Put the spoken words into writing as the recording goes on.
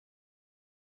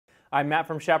I'm Matt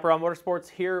from Chaparral Motorsports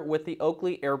here with the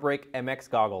Oakley Airbrake MX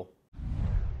goggle.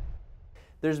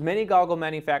 There's many goggle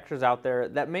manufacturers out there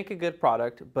that make a good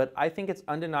product, but I think it's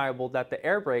undeniable that the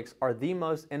Airbrakes are the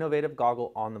most innovative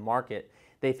goggle on the market.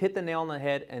 They've hit the nail on the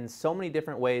head in so many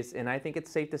different ways, and I think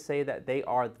it's safe to say that they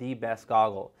are the best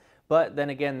goggle. But then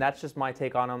again, that's just my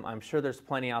take on them. I'm sure there's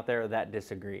plenty out there that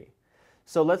disagree.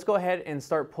 So let's go ahead and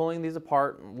start pulling these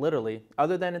apart, literally.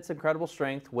 Other than its incredible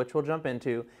strength, which we'll jump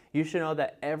into, you should know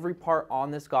that every part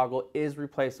on this goggle is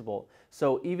replaceable.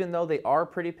 So even though they are a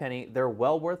pretty penny, they're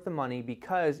well worth the money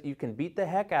because you can beat the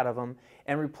heck out of them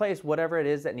and replace whatever it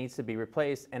is that needs to be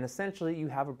replaced, and essentially you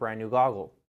have a brand new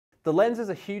goggle. The lens is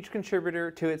a huge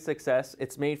contributor to its success.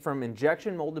 It's made from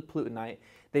injection molded plutonite.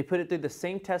 They put it through the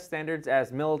same test standards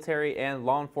as military and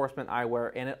law enforcement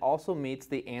eyewear, and it also meets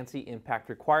the ANSI impact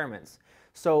requirements.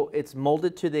 So it's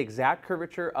molded to the exact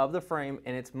curvature of the frame,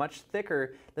 and it's much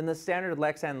thicker than the standard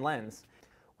Lexan lens.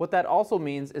 What that also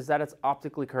means is that it's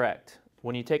optically correct.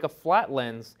 When you take a flat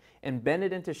lens and bend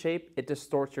it into shape, it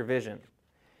distorts your vision.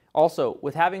 Also,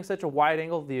 with having such a wide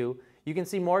angle view, you can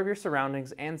see more of your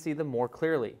surroundings and see them more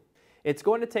clearly. It's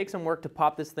going to take some work to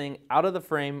pop this thing out of the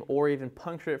frame or even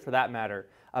puncture it for that matter.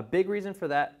 A big reason for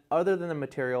that, other than the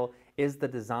material, is the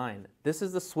design. This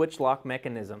is the switch lock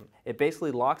mechanism. It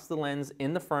basically locks the lens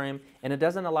in the frame and it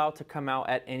doesn't allow it to come out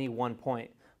at any one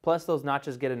point. Plus those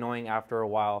notches get annoying after a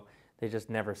while. They just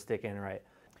never stick in right.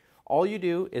 All you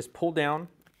do is pull down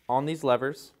on these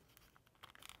levers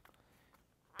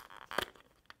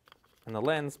and the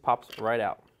lens pops right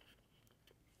out.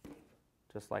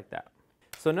 Just like that.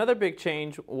 So another big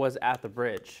change was at the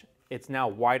bridge. It's now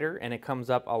wider and it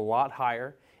comes up a lot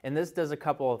higher, and this does a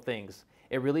couple of things.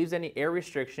 It relieves any air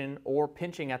restriction or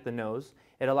pinching at the nose.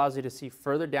 It allows you to see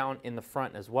further down in the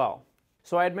front as well.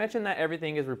 So I had mentioned that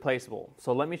everything is replaceable,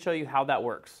 so let me show you how that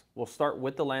works. We'll start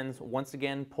with the lens. Once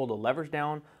again, pull the levers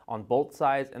down on both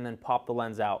sides and then pop the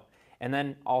lens out. And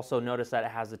then also notice that it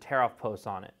has the tear-off post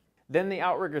on it. Then the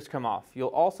outriggers come off. You'll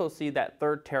also see that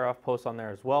third tear-off post on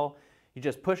there as well. You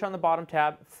just push on the bottom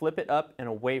tab, flip it up and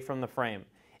away from the frame.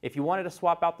 If you wanted to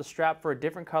swap out the strap for a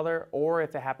different color, or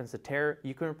if it happens to tear,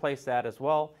 you can replace that as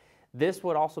well. This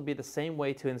would also be the same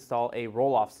way to install a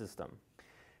roll-off system.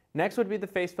 Next would be the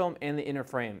face film and the inner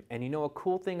frame. And you know, a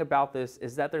cool thing about this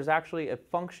is that there's actually a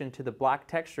function to the black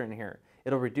texture in here.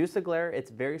 It'll reduce the glare.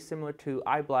 It's very similar to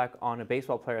eye black on a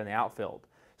baseball player in the outfield.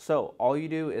 So all you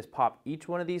do is pop each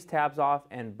one of these tabs off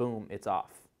and boom, it's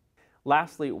off.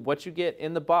 Lastly, what you get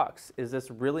in the box is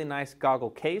this really nice goggle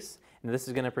case, and this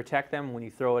is going to protect them when you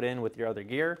throw it in with your other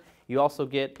gear. You also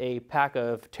get a pack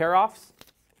of tear-offs,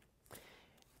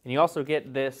 and you also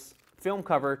get this film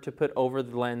cover to put over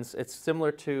the lens. It's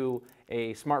similar to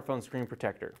a smartphone screen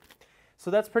protector. So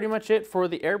that's pretty much it for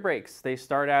the Airbrakes. They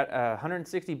start at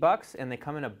 $160 and they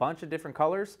come in a bunch of different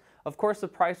colors. Of course, the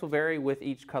price will vary with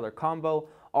each color combo.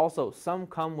 Also, some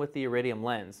come with the iridium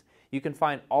lens. You can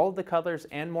find all of the colors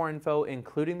and more info,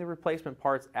 including the replacement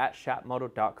parts, at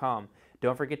chapmoto.com.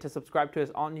 Don't forget to subscribe to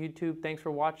us on YouTube. Thanks for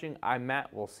watching. I'm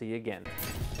Matt. We'll see you again.